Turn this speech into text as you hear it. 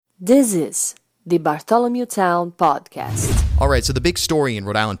This is the Bartholomew Town Podcast. All right, so the big story in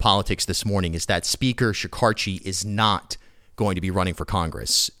Rhode Island politics this morning is that Speaker Shekarchi is not going to be running for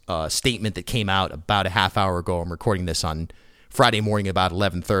Congress. A statement that came out about a half hour ago. I'm recording this on Friday morning about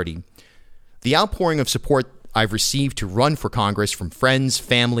 11:30. The outpouring of support I've received to run for Congress from friends,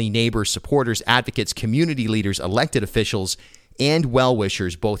 family, neighbors, supporters, advocates, community leaders, elected officials, and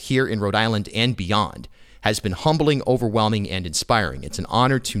well-wishers both here in Rhode Island and beyond has been humbling, overwhelming, and inspiring. It's an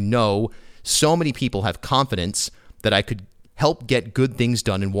honor to know so many people have confidence that I could help get good things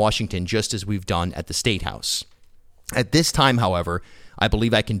done in Washington just as we've done at the State House. At this time, however, I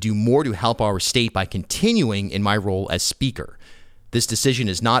believe I can do more to help our state by continuing in my role as Speaker. This decision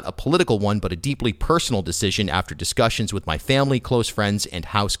is not a political one, but a deeply personal decision after discussions with my family, close friends, and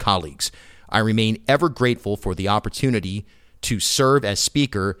House colleagues. I remain ever grateful for the opportunity to serve as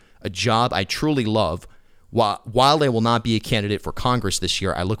Speaker, a job I truly love. While I will not be a candidate for Congress this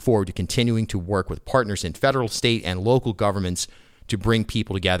year, I look forward to continuing to work with partners in federal, state, and local governments to bring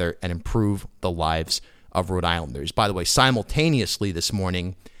people together and improve the lives of Rhode Islanders. By the way, simultaneously this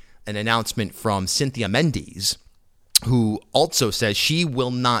morning, an announcement from Cynthia Mendes, who also says she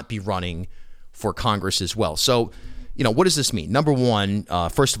will not be running for Congress as well. So, what does this mean? Number one,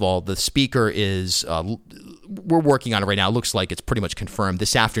 first of all, the Speaker is, we're working on it right now. It looks like it's pretty much confirmed.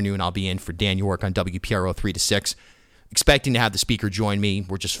 This afternoon, I'll be in for Dan York on WPRO 3 to 6, expecting to have the Speaker join me.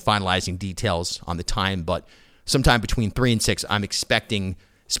 We're just finalizing details on the time, but sometime between 3 and 6, I'm expecting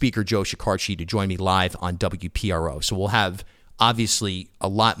Speaker Joe Shekarchi to join me live on WPRO. So we'll have, obviously, a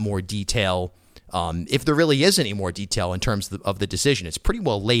lot more detail, if there really is any more detail in terms of the decision. It's pretty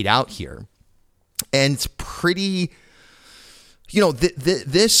well laid out here. And it's pretty,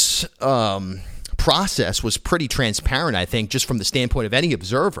 this process was pretty transparent, I think, just from the standpoint of any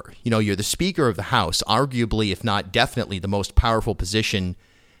observer. You're the Speaker of the House, arguably, if not definitely, the most powerful position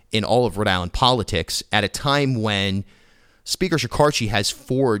in all of Rhode Island politics at a time when Speaker Shekarchi has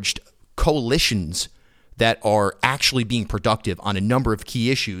forged coalitions that are actually being productive on a number of key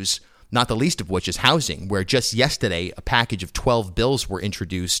issues, not the least of which is housing, where just yesterday a package of 12 bills were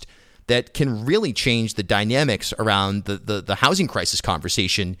introduced that can really change the dynamics around the housing crisis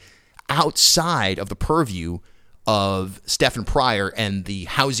conversation outside of the purview of Stephen Pryor and the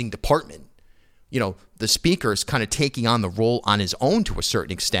housing department. The Speaker is kind of taking on the role on his own to a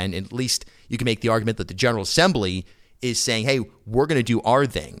certain extent. At least you can make the argument that the General Assembly is saying, hey, we're going to do our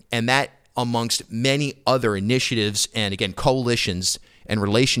thing. And that, amongst many other initiatives and, again, coalitions and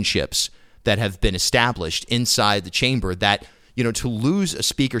relationships that have been established inside the chamber, that to lose a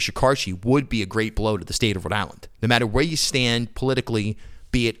Speaker Shekarchi would be a great blow to the state of Rhode Island. No matter where you stand politically,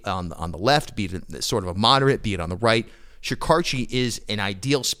 be it on the left, be it sort of a moderate, be it on the right, Shekarchi is an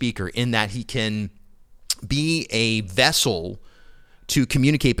ideal speaker in that he can be a vessel to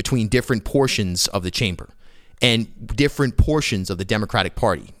communicate between different portions of the chamber and different portions of the Democratic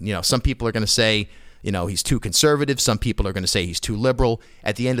Party. Some people are going to say, he's too conservative. Some people are going to say he's too liberal.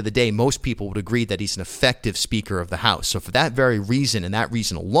 At the end of the day, most people would agree that he's an effective Speaker of the House. So for that very reason and that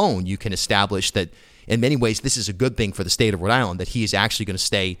reason alone, you can establish that in many ways this is a good thing for the state of Rhode Island, that he is actually going to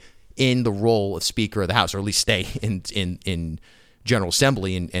stay in the role of Speaker of the House, or at least stay in General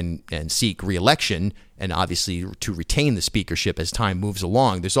Assembly and seek re-election, and obviously to retain the speakership as time moves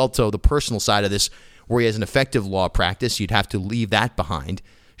along. There's also the personal side of this where he has an effective law practice. You'd have to leave that behind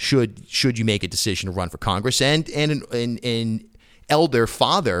should you make a decision to run for Congress, and an elder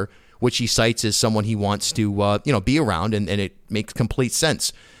father, which he cites as someone he wants to be around, and it makes complete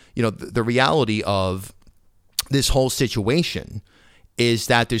sense. The reality of this whole situation is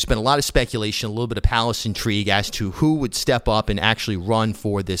that there's been a lot of speculation, a little bit of palace intrigue as to who would step up and actually run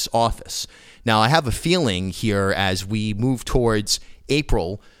for this office. Now, I have a feeling here as we move towards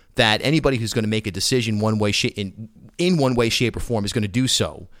April that anybody who's going to make a decision in one way, shape, or form is going to do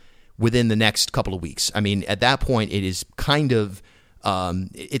so within the next couple of weeks. I mean, at that point, it is kind of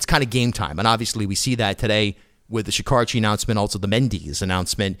game time. And obviously, we see that today with the Shekarchi announcement, also the Mendes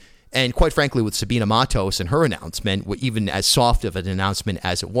announcement, and quite frankly, with Sabina Matos and her announcement, even as soft of an announcement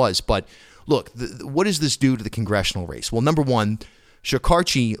as it was. But look, what does this do to the congressional race? Well, number one,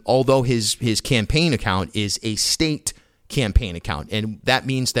 Shekarchi, although his campaign account is a state campaign account, and that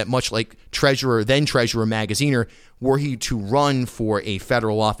means that much like then Treasurer Magaziner, were he to run for a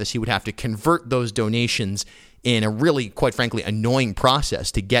federal office, he would have to convert those donations in a really, quite frankly, annoying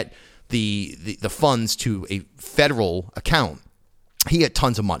process to get the funds to a federal account. He had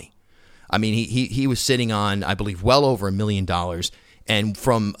tons of money. I mean, he was sitting on, I believe, well over $1 million, and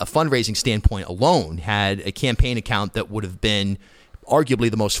from a fundraising standpoint alone, had a campaign account that would have been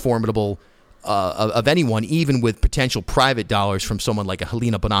arguably the most formidable of anyone, even with potential private dollars from someone like a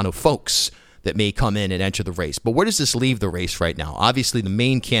Helena Bonanno Folks that may come in and enter the race. But where does this leave the race right now? Obviously, the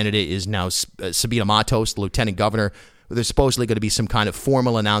main candidate is now Sabina Matos, the lieutenant governor. There's supposedly going to be some kind of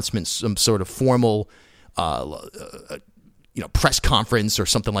formal announcement, some sort of formal press conference or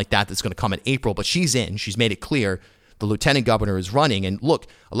something like that that's going to come in April. But she's in. She's made it clear the lieutenant governor is running. And look,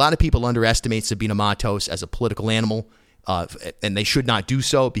 a lot of people underestimate Sabina Matos as a political animal, and they should not do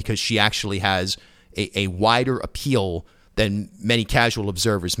so because she actually has a wider appeal than many casual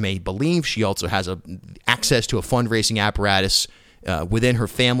observers may believe. She also has access to a fundraising apparatus within her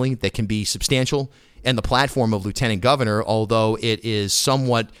family that can be substantial. And the platform of lieutenant governor, although it is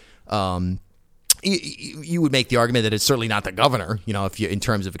somewhat, you would make the argument that it's certainly not the governor, if you in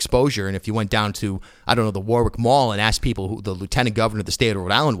terms of exposure. And if you went down to, the Warwick Mall and asked people who the lieutenant governor of the state of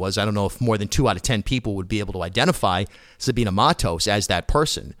Rhode Island was, I don't know if more than 2 out of 10 people would be able to identify Sabina Matos as that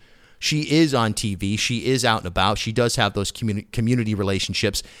person. She is on TV. She is out and about. She does have those community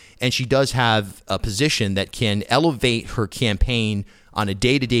relationships, and she does have a position that can elevate her campaign on a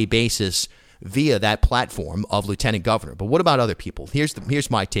day-to-day basis via that platform of lieutenant governor. But what about other people?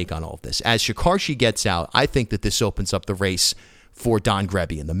 Here's my take on all of this. As Shekarchi gets out, I think that this opens up the race for Don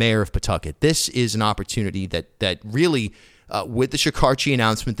Grebian, the mayor of Pawtucket. This is an opportunity that really, with the Shekarchi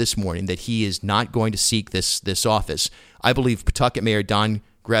announcement this morning that he is not going to seek this office, I believe Pawtucket Mayor Don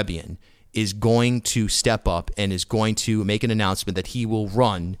Grebian is going to step up and is going to make an announcement that he will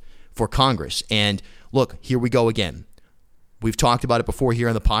run for Congress. And look, here we go again. We've talked about it before here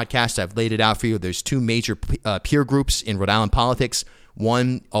on the podcast. I've laid it out for you. There's 2 major peer groups in Rhode Island politics.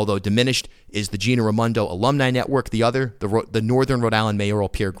 One, although diminished, is the Gina Raimondo Alumni Network. The other, the Northern Rhode Island Mayoral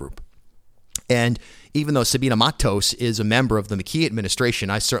Peer Group. And even though Sabina Matos is a member of the McKee administration,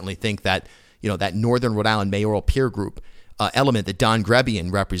 I certainly think that that Northern Rhode Island Mayoral Peer Group element that Don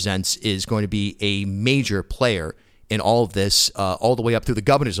Grebian represents is going to be a major player in all of this, all the way up through the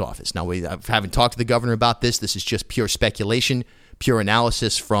governor's office. Now, we haven't talked to the governor about this. This is just pure speculation, pure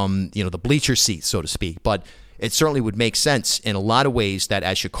analysis from the bleacher seats, so to speak. But it certainly would make sense in a lot of ways that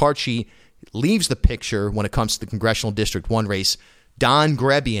as Shekarchi leaves the picture when it comes to the Congressional District 1 race, Don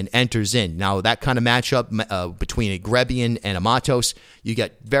Grebian enters in. Now, that kind of matchup between a Grebian and a Matos, you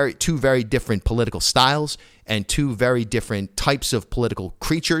get two very different political styles and 2 very different types of political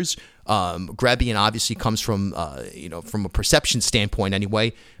creatures. Grebian obviously comes from a perception standpoint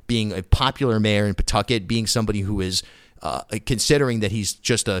anyway, being a popular mayor in Pawtucket, being somebody who is considering that he's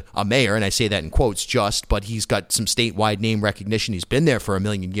just a mayor, and I say that in quotes, but he's got some statewide name recognition. He's been there for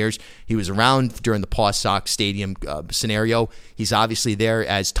 1,000,000 years. He was around during the Paw Sox Stadium scenario. He's obviously there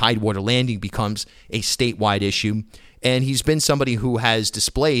as Tidewater Landing becomes a statewide issue. And he's been somebody who has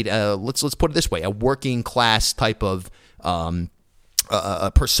displayed, let's put it this way, a working class type of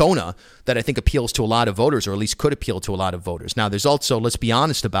a persona that I think appeals to a lot of voters, or at least could appeal to a lot of voters. Now, there's also, let's be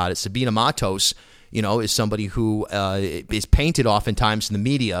honest about it, Sabina Matos, is somebody who is painted oftentimes in the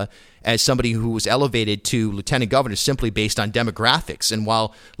media as somebody who was elevated to lieutenant governor simply based on demographics. And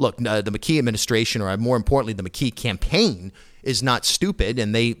while, look, the McKee administration, or more importantly, the McKee campaign, is not stupid,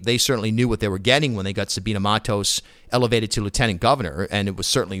 and they certainly knew what they were getting when they got Sabina Matos elevated to lieutenant governor, and it was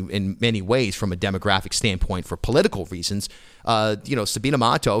certainly in many ways from a demographic standpoint for political reasons. Sabina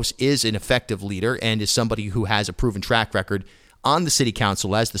Matos is an effective leader and is somebody who has a proven track record on the city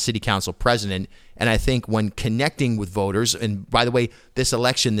council as the city council president. And I think when connecting with voters, and by the way, this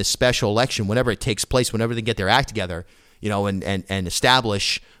election, this special election, whenever it takes place, whenever they get their act together, and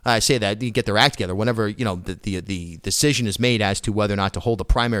establish, I say that, you get their act together, whenever, the decision is made as to whether or not to hold a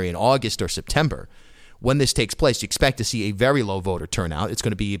primary in August or September. When this takes place, you expect to see a very low voter turnout. It's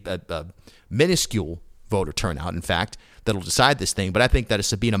going to be a minuscule voter turnout, in fact, that'll decide this thing. But I think that a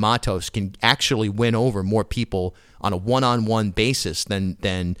Sabina Matos can actually win over more people on a one-on-one basis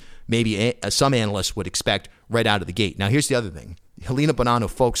than maybe some analysts would expect right out of the gate. Now, here's the other thing. Helena Bonanno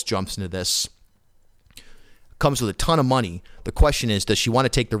Folks jumps into this, comes with a ton of money. The question is, does she want to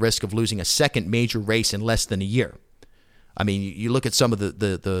take the risk of losing a second major race in less than a year? I mean, you look at some of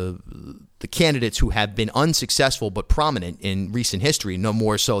the candidates who have been unsuccessful but prominent in recent history, no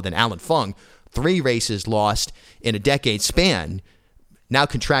more so than Alan Fung, 3 races lost in a decade span. Now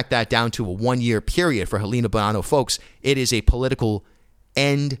contract that down to a 1-year period for Helena Bonanno Folks. It is a political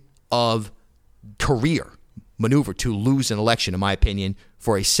end of career maneuver to lose an election, in my opinion,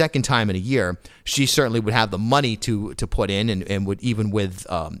 for a second time in a year. She certainly would have the money to put in, and would, even with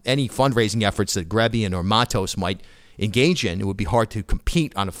any fundraising efforts that Grebian or Matos might engage in, it would be hard to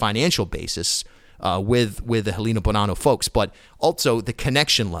compete on a financial basis with the Helena Bonanno Folks. But also the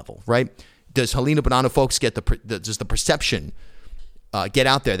connection level, right? Does Helena Bonanno Folks get does the perception get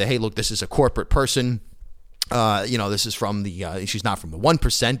out there that, hey, look, this is a corporate person. This is from she's not from the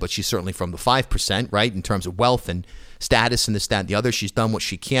 1%, but she's certainly from the 5%, right? In terms of wealth and status and this, that, and the other. She's done what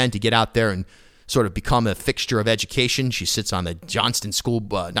she can to get out there and sort of become a fixture of education. She sits on the Johnston school,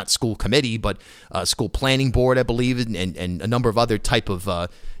 not school committee, but school planning board, I believe, and a number of other type of,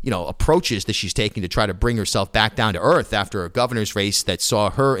 approaches that she's taking to try to bring herself back down to earth after a governor's race that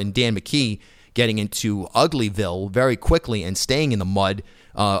saw her and Dan McKee getting into Uglyville very quickly and staying in the mud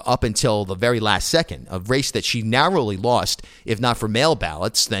up until the very last second. A race that she narrowly lost. If not for mail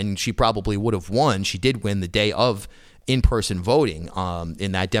ballots, then she probably would have won. She did win the day of in-person voting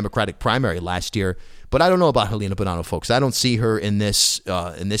in that Democratic primary last year. But I don't know about Helena Bonanno, folks. I don't see her in this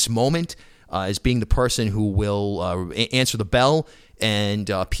moment as being the person who will answer the bell and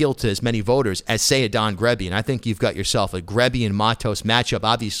appeal to as many voters as, say, a Don Grebbian. I think you've got yourself a Grebbian-Matos matchup.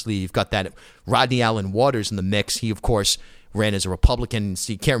 Obviously, you've got that Rodney Allen Waters in the mix. He, of course, ran as a Republican.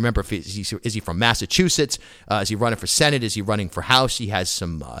 So you can't remember if is he from Massachusetts? Is he running for Senate? Is he running for House? He has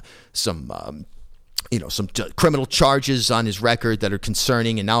some criminal charges on his record that are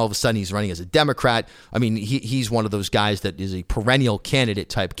concerning, and now all of a sudden he's running as a Democrat. I mean, he's one of those guys that is a perennial candidate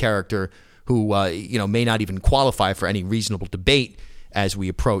type character who may not even qualify for any reasonable debate as we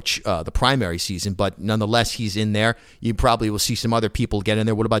approach the primary season, but nonetheless, he's in there. You probably will see some other people get in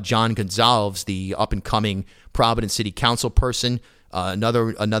there. What about John Gonzalez, the up-and-coming Providence City Council person?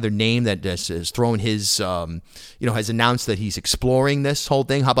 Another name that has thrown his, has announced that he's exploring this whole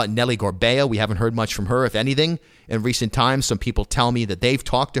thing. How about Nellie Gorbea? We haven't heard much from her, if anything, in recent times. Some people tell me that they've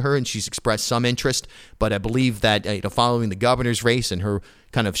talked to her and she's expressed some interest, but I believe that following the governor's race and her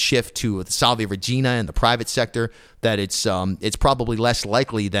kind of shift to the Salve Regina and the private sector, that it's probably less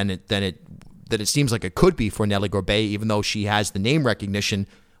likely than it seems like it could be for Nellie Gorbea, even though she has the name recognition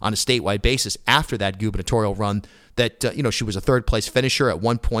on a statewide basis after that gubernatorial run. That she was a third place finisher. At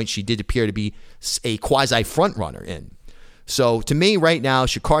one point, she did appear to be a quasi front runner in. So to me, right now,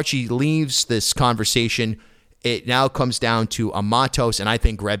 Shekarchi leaves this conversation. It now comes down to a Matos and I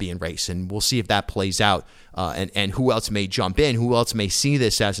think Grebbian race, and we'll see if that plays out. And who else may jump in? Who else may see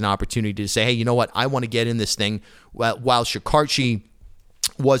this as an opportunity to say, hey, you know what? I want to get in this thing. While Shekarchi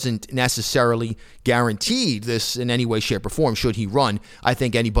wasn't necessarily guaranteed this in any way, shape, or form should he run, I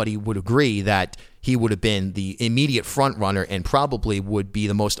think anybody would agree that he would have been the immediate front runner and probably would be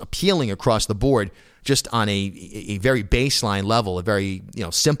the most appealing across the board, just on a very baseline level, a very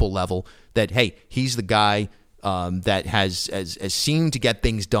simple level, that, hey, he's the guy that has seemed to get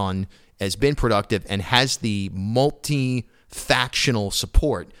things done, has been productive, and has the multi-factional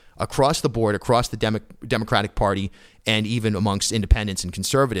support across the board, across the Democratic Party, and even amongst independents and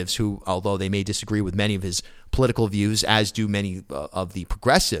conservatives who, although they may disagree with many of his political views, as do many of the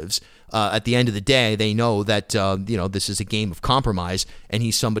progressives, at the end of the day, they know that this is a game of compromise, and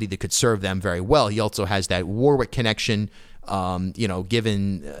he's somebody that could serve them very well. He also has that Warwick connection,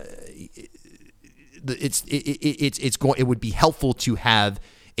 given it would be helpful to have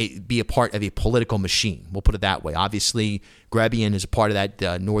be a part of a political machine. We'll put it that way. Obviously, Grebbian is a part of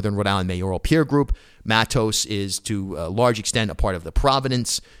that Northern Rhode Island mayoral peer group. Matos is, to a large extent, a part of the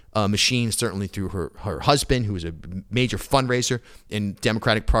Providence machine, certainly through her husband, who is a major fundraiser in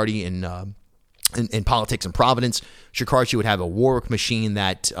Democratic Party in politics in Providence. Shekarchi would have a Warwick machine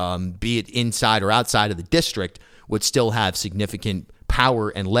that, be it inside or outside of the district, would still have significant power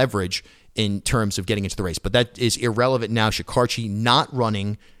and leverage in terms of getting into the race. But that is irrelevant now. Shekarchi not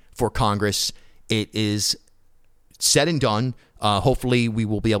running for Congress. It is said and done. Hopefully we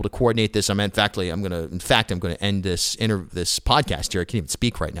will be able to coordinate this. I'm going to end this podcast here. I can't even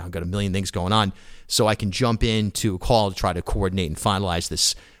speak right now. I've got a million things going on. So I can jump into a call to try to coordinate and finalize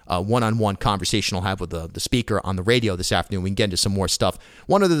this one-on-one conversation I'll have with the speaker on the radio this afternoon. We can get into some more stuff.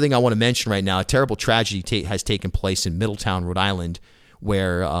 One other thing I want to mention right now, a terrible tragedy has taken place in Middletown, Rhode Island,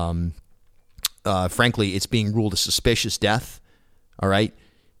 where frankly, it's being ruled a suspicious death. All right.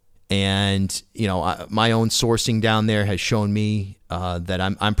 And, my own sourcing down there has shown me that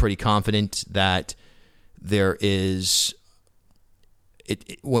I'm pretty confident that there is,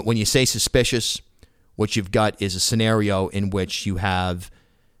 when you say suspicious, what you've got is a scenario in which you have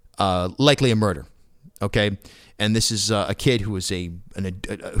likely a murder. Okay. And this is a kid who is a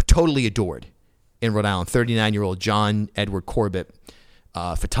totally adored in Rhode Island, 39-year-old John Edward Corbett.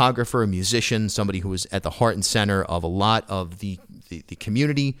 Photographer, a musician, somebody who was at the heart and center of a lot of the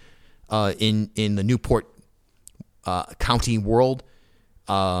community in the Newport County world,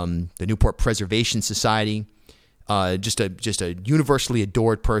 the Newport Preservation Society, just a universally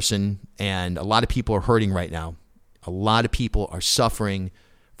adored person, and a lot of people are hurting right now. A lot of people are suffering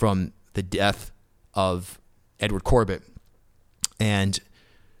from the death of Edward Corbett, And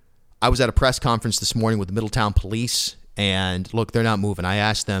I was at a press conference this morning with the Middletown Police, and look, they're not moving. I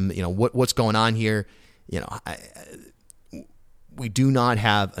asked them, what's going on here? We do not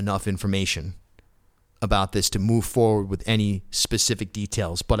have enough information about this to move forward with any specific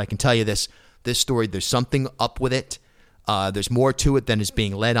details. But I can tell you this story, there's something up with it. There's more to it than is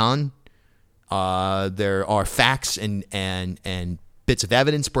being led on. There are facts and bits of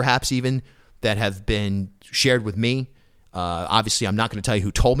evidence, perhaps even, that have been shared with me. Obviously, I'm not going to tell you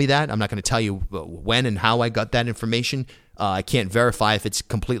who told me that. I'm not going to tell you when and how I got that information. I can't verify if it's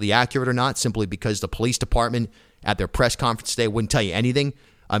completely accurate or not, simply because the police department at their press conference today wouldn't tell you anything.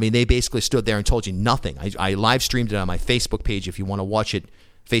 I mean, they basically stood there and told you nothing. I live streamed it on my Facebook page if you want to watch it,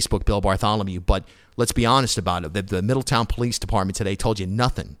 Facebook Bill Bartholomew. But let's be honest about it. The Middletown Police Department today told you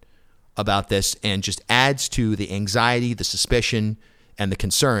nothing about this, and just adds to the anxiety, the suspicion, and the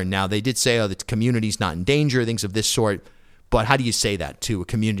concern. Now, they did say, the community's not in danger, things of this sort. But how do you say that to a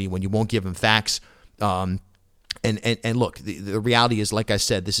community when you won't give them facts? And look, the reality is, like I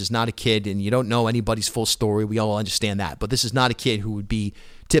said, this is not a kid, and you don't know anybody's full story. We all understand that. But this is not a kid who would be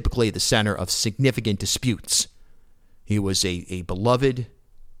typically at the center of significant disputes. He was a beloved,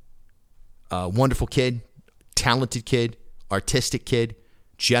 wonderful kid, talented kid, artistic kid,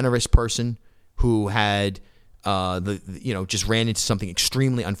 generous person who had just ran into something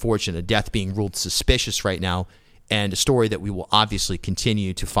extremely unfortunate, a death being ruled suspicious right now, and a story that we will obviously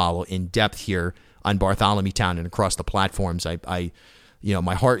continue to follow in depth here on Bartholomew Town and across the platforms.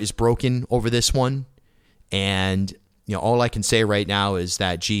 My heart is broken over this one, and all I can say right now is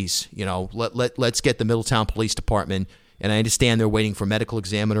that, geez, let's get the Middletown Police Department, and I understand they're waiting for medical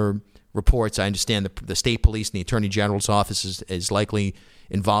examiner reports. I understand the state police and the Attorney General's office is likely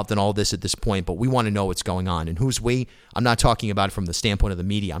involved in all this at this point, but we want to know what's going on. And who's we? I'm not talking about it from the standpoint of the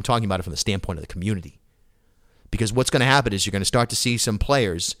media. I'm talking about it from the standpoint of the community. Because what's going to happen is you're going to start to see some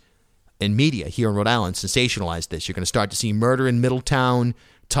players in media here in Rhode Island sensationalize this. You're going to start to see murder in Middletown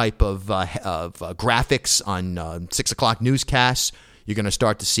type of graphics on 6 o'clock newscasts. You're going to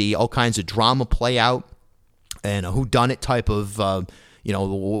start to see all kinds of drama play out and a whodunit type of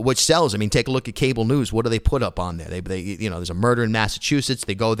which sells. I mean, take a look at cable news. What do they put up on there? They there's a murder in Massachusetts.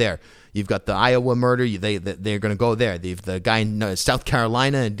 They go there. You've got the Iowa murder. They're going to go there. The guy in South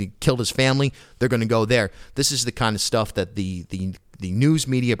Carolina and he killed his family. They're going to go there. This is the kind of stuff that the news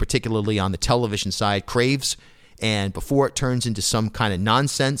media, particularly on the television side, craves. And before it turns into some kind of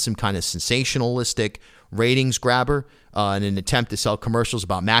nonsense, some kind of sensationalistic ratings grabber in an attempt to sell commercials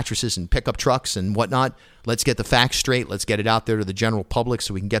about mattresses and pickup trucks and whatnot, let's get the facts straight. Let's get it out there to the general public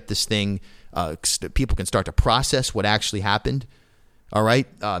so we can get this thing, people can start to process what actually happened. All right?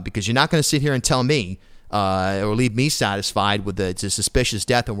 Because you're not going to sit here and tell me or leave me satisfied with it's a suspicious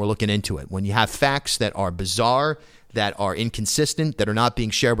death and we're looking into it. When you have facts that are bizarre, that are inconsistent, that are not being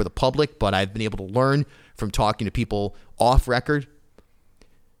shared with the public, but I've been able to learn from talking to people off record.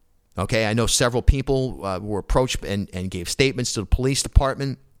 Okay, I know several people were approached and gave statements to the police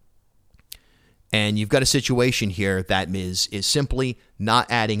department. And you've got a situation here that is simply not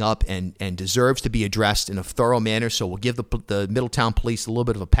adding up and deserves to be addressed in a thorough manner. So we'll give the Middletown police a little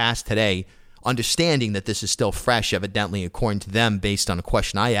bit of a pass today, understanding that this is still fresh, evidently, according to them, based on a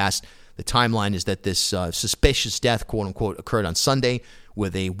question I asked. The timeline is that this suspicious death, quote-unquote, occurred on Sunday,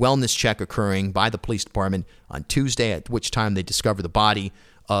 with a wellness check occurring by the police department on Tuesday, at which time they discovered the body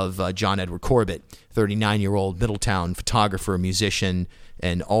of John Edward Corbett, 39-year-old Middletown photographer, musician,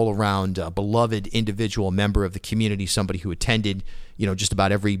 and all-around beloved individual member of the community, somebody who attended, just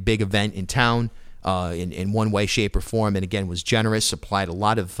about every big event in town in one way, shape, or form, and again was generous, applied a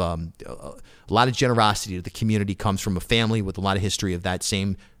lot of generosity to the community, comes from a family with a lot of history of that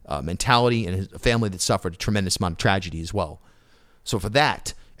same mentality, and a family that suffered a tremendous amount of tragedy as well. So for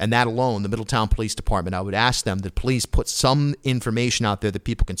that, and that alone, the Middletown Police Department, I would ask them to please put some information out there that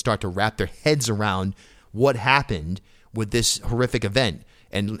people can start to wrap their heads around what happened with this horrific event,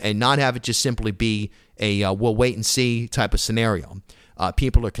 and not have it just simply be a we'll wait and see type of scenario.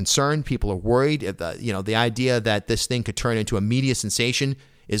 People are concerned. People are worried. The idea that this thing could turn into a media sensation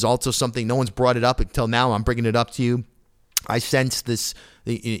is also something no one's brought it up until now. I'm bringing it up to you. I sense this,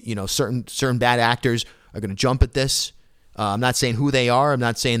 certain bad actors are going to jump at this. I'm not saying who they are. I'm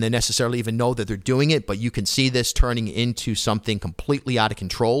not saying they necessarily even know that they're doing it, but you can see this turning into something completely out of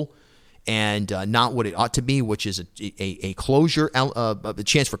control and not what it ought to be, which is a closure, a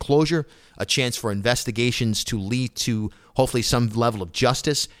chance for closure, a chance for investigations to lead to hopefully some level of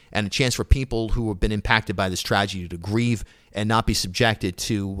justice, and a chance for people who have been impacted by this tragedy to grieve and not be subjected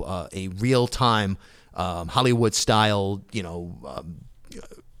to a real-time Hollywood-style,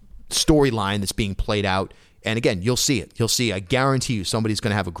 storyline that's being played out And again, you'll see it. You'll see, I guarantee you, somebody's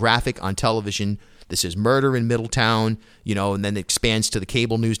going to have a graphic on television. This is murder in Middletown, and then it expands to the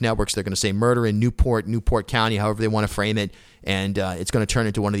cable news networks. They're going to say murder in Newport County, however they want to frame it. And it's going to turn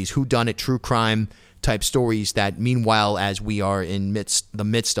into one of these whodunit true crime type stories that, meanwhile, as we are in the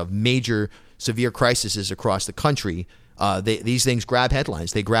midst of major severe crises across the country, these things grab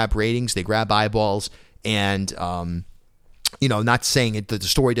headlines. They grab ratings. They grab eyeballs. And, not saying that the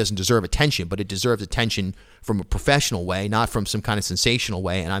story doesn't deserve attention, but it deserves attention from a professional way, not from some kind of sensational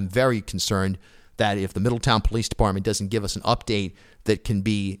way. And I'm very concerned that if the Middletown Police Department doesn't give us an update that can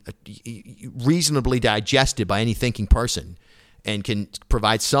be reasonably digested by any thinking person and can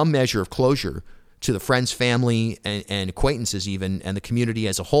provide some measure of closure to the friends, family, and acquaintances even, and the community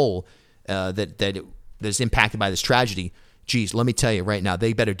as a whole that is impacted by this tragedy, geez, let me tell you right now,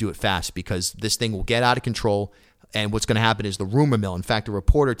 they better do it fast, because this thing will get out of control. And what's going to happen is the rumor mill. In fact, a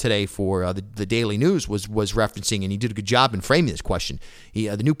reporter today for the Daily News was referencing, and he did a good job in framing this question.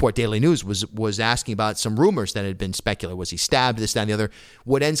 The Newport Daily News was asking about some rumors that had been speculated. Was he stabbed, this, that, and the other?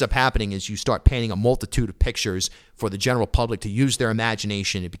 What ends up happening is you start painting a multitude of pictures for the general public to use their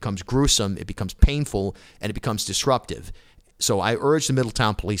imagination. It becomes gruesome, it becomes painful, and it becomes disruptive. So I urge the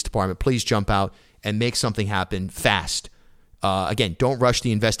Middletown Police Department, please jump out and make something happen fast. Again, don't rush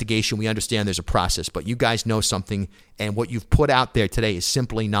the investigation. We understand there's a process, but you guys know something, and what you've put out there today is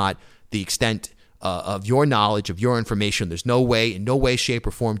simply not the extent of your knowledge, of your information. There's no way, in no way, shape,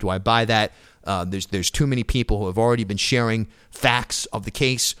 or form do I buy that. There's too many people who have already been sharing facts of the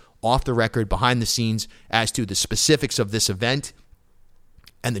case off the record, behind the scenes, as to the specifics of this event,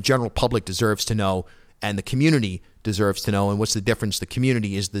 and the general public deserves to know, and the community deserves to know. And what's the difference? The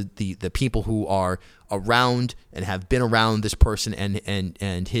community is the people who are around and have been around this person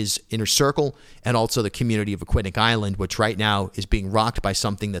and his inner circle, and also the community of Aquidneck Island, which right now is being rocked by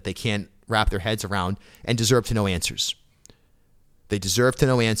something that they can't wrap their heads around, and deserve to know answers. They deserve to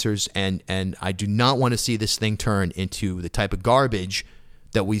know answers, and I do not want to see this thing turn into the type of garbage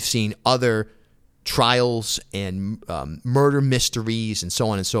that we've seen other trials and murder mysteries and so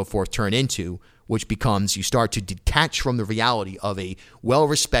on and so forth turn into, which becomes, you start to detach from the reality of a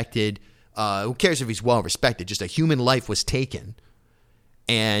well-respected, who cares if he's well-respected, just a human life was taken.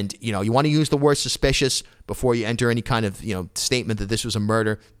 And, you want to use the word suspicious before you enter any kind of, statement that this was a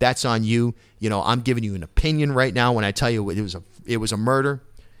murder. That's on you. I'm giving you an opinion right now when I tell you it was a murder.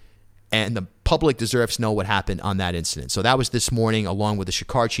 And the public deserves to know what happened on that incident. So that was this morning, along with the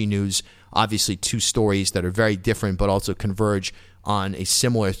Shekarchi news. Obviously, two stories that are very different, but also converge on a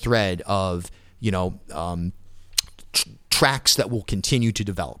similar thread of, tracks that will continue to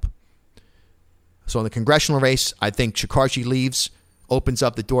develop. So in the congressional race, I think Shekarchi leaves, opens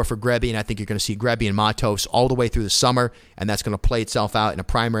up the door for Grebby, and I think you're going to see Grebby and Matos all the way through the summer, and that's going to play itself out in a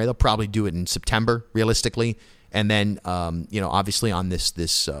primary. They'll probably do it in September, realistically. And then, obviously on this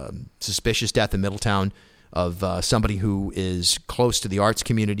suspicious death in Middletown of somebody who is close to the arts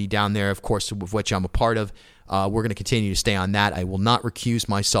community down there, of course, of which I'm a part of, we're going to continue to stay on that. I will not recuse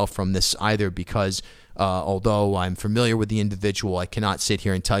myself from this either, because although I'm familiar with the individual, I cannot sit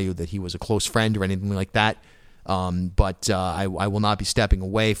here and tell you that he was a close friend or anything like that. But I will not be stepping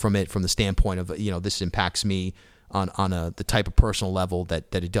away from it from the standpoint of, this impacts me on the type of personal level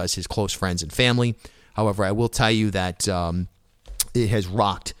that it does his close friends and family. However, I will tell you that it has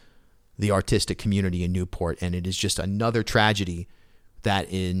rocked the artistic community in Newport, and it is just another tragedy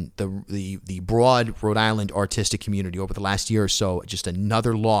that in the broad Rhode Island artistic community over the last year or so, just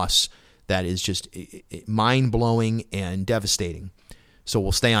another loss that is just mind-blowing and devastating. So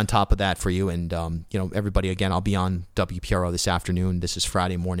we'll stay on top of that for you. And, everybody, again, I'll be on WPRO this afternoon. This is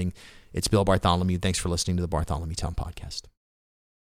Friday morning. It's Bill Bartholomew. Thanks for listening to the Bartholomew Town Podcast.